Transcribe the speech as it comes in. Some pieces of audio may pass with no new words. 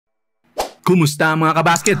Kumusta mga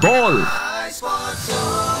kabasketball?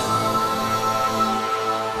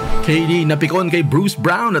 KD napikon kay Bruce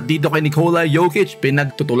Brown at dito kay Nikola Jokic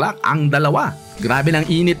pinagtutulak ang dalawa. Grabe ng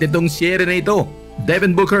init nitong siyere na ito.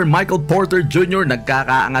 Devin Booker, Michael Porter Jr.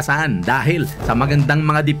 nagkakaangasan dahil sa magandang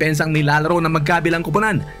mga dipensang nilalaro ng magkabilang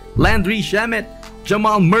kupunan. Landry Shamet,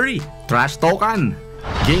 Jamal Murray, trash talkan.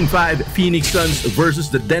 Game 5, Phoenix Suns versus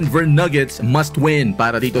the Denver Nuggets, must win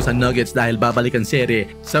para dito sa Nuggets dahil babalik ang serye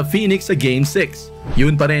sa Phoenix sa Game 6.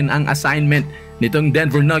 Yun pa rin ang assignment nitong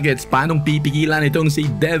Denver Nuggets, paanong pipigilan itong si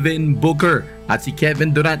Devin Booker at si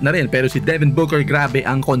Kevin Durant na rin. Pero si Devin Booker, grabe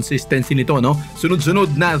ang consistency nito, no?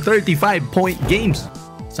 Sunod-sunod na 35-point games.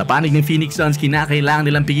 Sa panig ng Phoenix Suns, kinakailangan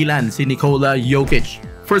nilang pigilan si Nikola Jokic.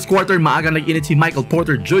 First quarter, maagang nag-init si Michael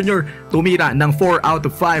Porter Jr. Tumira ng 4 out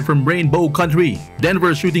of 5 from Rainbow Country.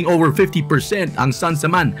 Denver shooting over 50%, ang Suns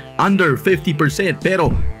naman under 50%.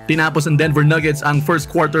 Pero tinapos ng Denver Nuggets ang first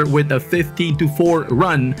quarter with a 15-4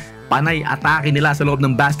 run. Panay atake nila sa loob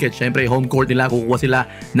ng basket. Syempre home court nila, kukuha sila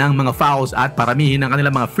ng mga fouls at paramihin ang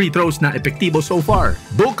kanilang mga free throws na epektibo so far.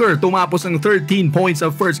 Booker tumapos ng 13 points sa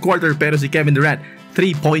first quarter pero si Kevin Durant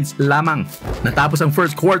 3 points lamang. Natapos ang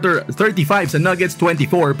first quarter 35 sa Nuggets,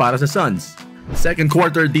 24 para sa Suns. Second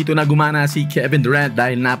quarter, dito na gumana si Kevin Durant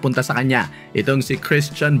dahil napunta sa kanya itong si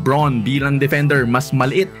Christian Braun bilang defender. Mas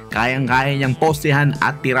maliit, kayang-kaya niyang postehan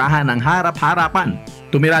at tirahan ng harap-harapan.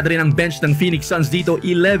 Tumirada rin ang bench ng Phoenix Suns dito,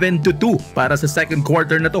 11-2 para sa second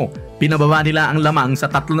quarter na to. Pinababa nila ang lamang sa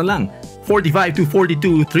 3 na lang.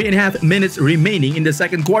 45-42, 3.5 minutes remaining in the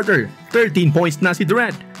second quarter. 13 points na si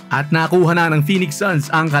Durant. At nakuha na ng Phoenix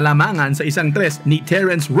Suns ang kalamangan sa isang tres ni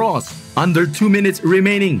Terrence Ross. Under 2 minutes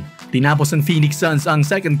remaining. Tinapos ng Phoenix Suns ang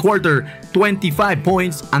second quarter, 25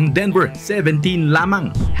 points, ang Denver 17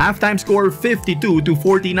 lamang. Halftime score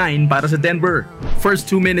 52-49 para sa Denver. First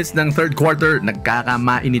 2 minutes ng third quarter,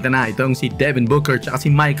 nagkakamainitan na itong si Devin Booker at si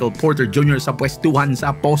Michael Porter Jr. sa pwestuhan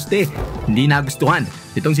sa poste. Hindi nagustuhan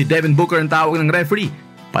itong si Devin Booker ang tawag ng referee.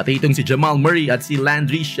 Pati itong si Jamal Murray at si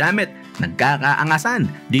Landry Shamet nagkakaangasan.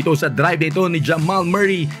 Dito sa drive nito ni Jamal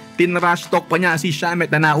Murray, tinrush talk pa niya si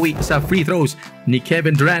Shamet na nauwi sa free throws ni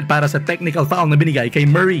Kevin Durant para sa technical foul na binigay kay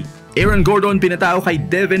Murray. Aaron Gordon pinatao kay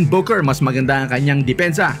Devin Booker, mas maganda ang kanyang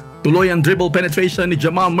depensa. Tuloy ang dribble penetration ni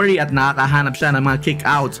Jamal Murray at nakakahanap siya ng mga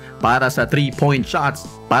kick-outs para sa 3-point shots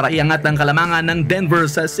para iangat ang kalamangan ng Denver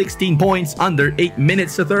sa 16 points under 8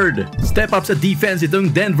 minutes sa third. Step up sa defense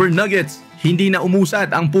itong Denver Nuggets. Hindi na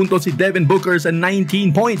umusad ang punto si Devin Booker sa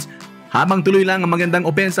 19 points. Habang tuloy lang ang magandang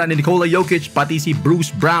opensa ni Nikola Jokic, pati si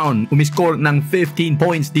Bruce Brown umiscore ng 15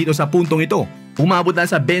 points dito sa puntong ito. Umabot na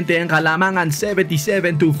sa 20 ang kalamangan,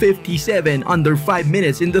 77-57 under 5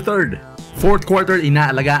 minutes in the third. Fourth quarter,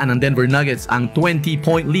 inaalagaan ng Denver Nuggets ang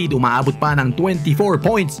 20-point lead, umaabot pa ng 24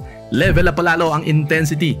 points. Level up palalo ang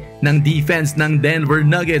intensity ng defense ng Denver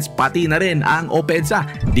Nuggets, pati na rin ang opensa.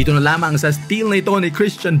 Dito na lamang sa steal na ito ni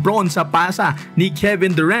Christian Braun sa pasa ni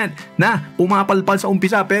Kevin Durant na pumapalpal sa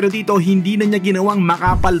umpisa pero dito hindi na niya ginawang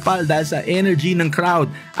makapalpal dahil sa energy ng crowd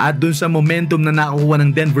at dun sa momentum na nakuha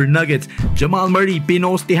ng Denver Nuggets. Jamal Murray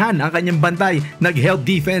pinostihan ang kanyang bantay, nag-help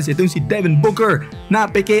defense itong si Devin Booker na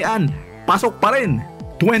pekean. Pasok pa rin.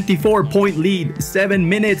 24-point lead, 7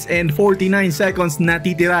 minutes and 49 seconds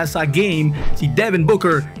natitira sa game. Si Devin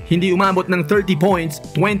Booker hindi umabot ng 30 points,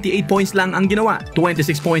 28 points lang ang ginawa.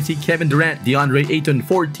 26 points si Kevin Durant, DeAndre Ayton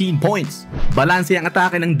 14 points. Balanse ang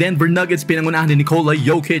atake ng Denver Nuggets, pinangunahan ni Nikola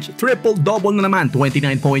Jokic, triple-double na naman, 29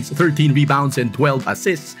 points, 13 rebounds and 12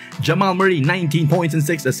 assists. Jamal Murray 19 points and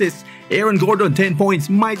 6 assists. Aaron Gordon 10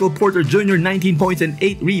 points, Michael Porter Jr. 19 points and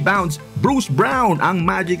 8 rebounds. Bruce Brown ang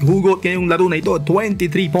magic hugot ngayong laro na ito,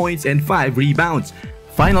 23 points and 5 rebounds.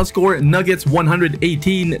 Final score, Nuggets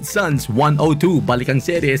 118, Suns 102. Balik ang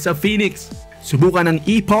serye sa Phoenix. Subukan ng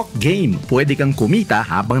Epoch Game. Pwede kang kumita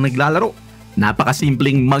habang naglalaro.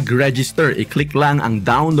 Napakasimpleng mag-register. I-click lang ang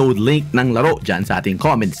download link ng laro dyan sa ating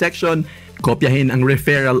comment section. Kopyahin ang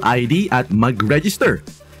referral ID at mag-register.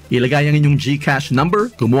 Ilagay ang inyong GCash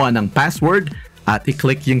number, kumuha ng password, at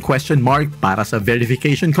i-click yung question mark para sa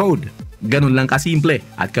verification code. Ganun lang kasimple.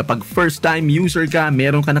 At kapag first time user ka,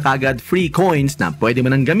 meron ka na kagad free coins na pwede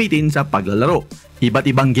mo nang gamitin sa paglalaro. Iba't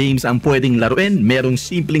ibang games ang pwedeng laruin. Merong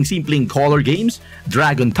simpleng color games,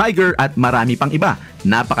 Dragon Tiger at marami pang iba.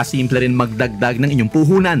 Napakasimple rin magdagdag ng inyong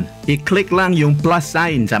puhunan. I-click lang yung plus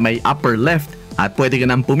sign sa may upper left at pwede ka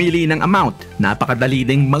nang pumili ng amount. Napakadali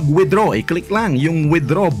ding mag-withdraw. I-click lang yung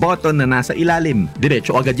withdraw button na nasa ilalim.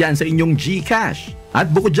 Diretso agad yan sa inyong GCash. At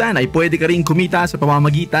bukod dyan ay pwede ka rin kumita sa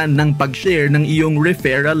pamamagitan ng pag-share ng iyong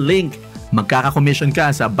referral link. Magkaka-commission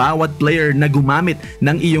ka sa bawat player na gumamit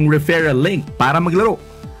ng iyong referral link para maglaro.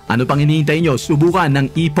 Ano pang hinihintay nyo? Subukan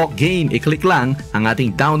ng Epoch Game. I-click lang ang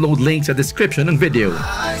ating download link sa description ng video.